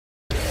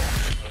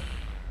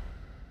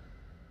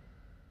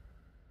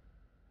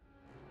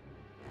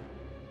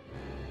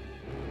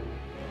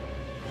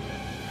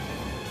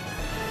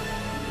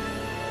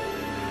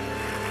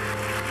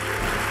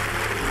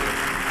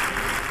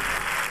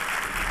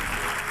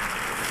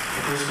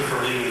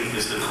Christopher Lee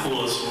is the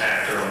coolest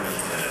actor on the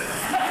planet.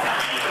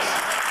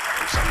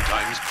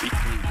 Sometimes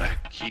beaten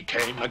back, he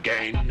came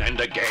again and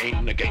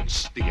again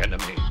against the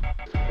enemy.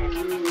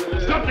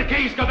 Drop the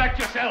keys, go back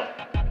to your cell.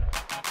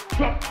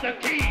 Drop the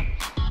keys.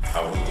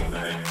 I wasn't the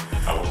name,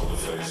 I wasn't the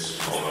face,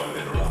 although I've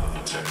been around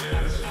for 10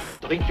 years.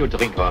 Drink your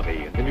drink,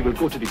 Henri, and then we will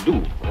go to the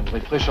Louvre and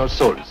refresh our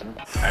souls.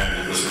 And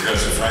it was the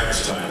Curse of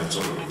Frankenstein that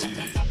sort of did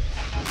it.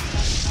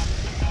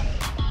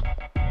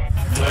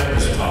 Playing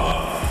his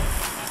part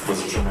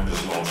was a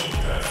tremendous launching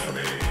pad for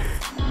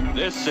me.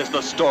 This is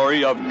the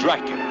story of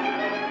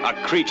Dracula, a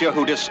creature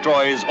who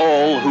destroys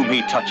all whom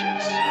he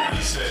touches.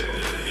 He said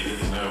that he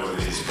didn't know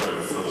whether he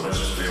spoke for the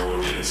rest of the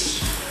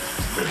audience,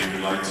 but he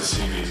would like to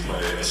see me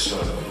play a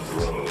certain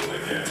role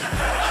again.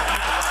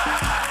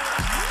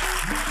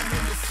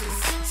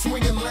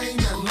 Swinging lane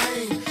and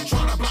lane,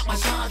 trying to block my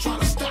shine, trying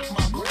to stop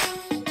my breath.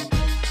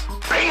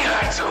 Bring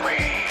that to me!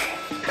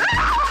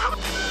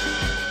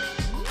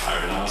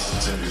 I've been asked to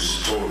tell you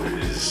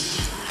stories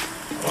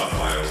about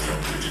my old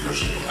friend Peter.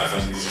 I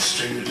find these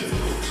extremely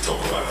difficult to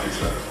talk about these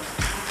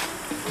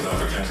without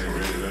becoming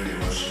really very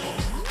emotional.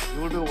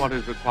 You will do what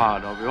is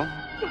required of you.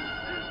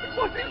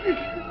 What is it?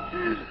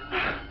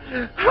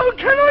 How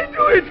can I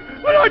do it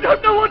when I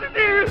don't know what it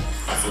is?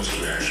 My first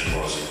reaction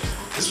was,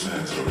 this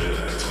man's a real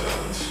actor.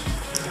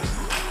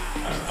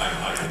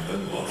 I can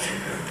learn a lot from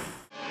him.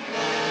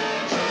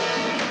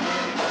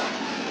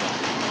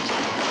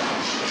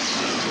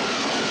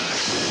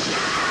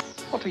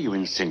 What are you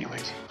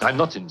insinuating? I'm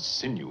not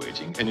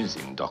insinuating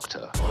anything,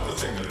 Doctor. Well, the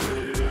thing that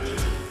really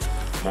mattered,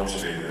 more to me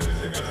than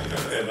anything I think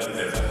I've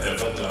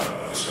ever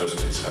done, was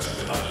hosting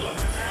Saturday Night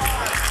Live.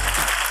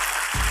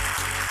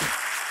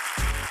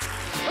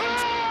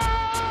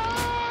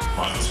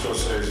 Martin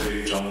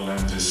Scorsese, John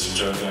Landis,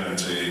 Joe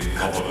Dante,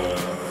 Coppola,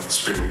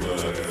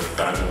 Spielberg,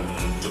 Bannon,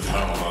 De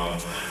Palma,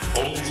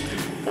 all these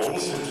people all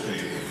said to me,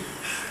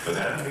 but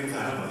that hadn't been the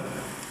hammer.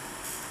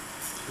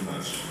 Who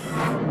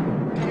knows?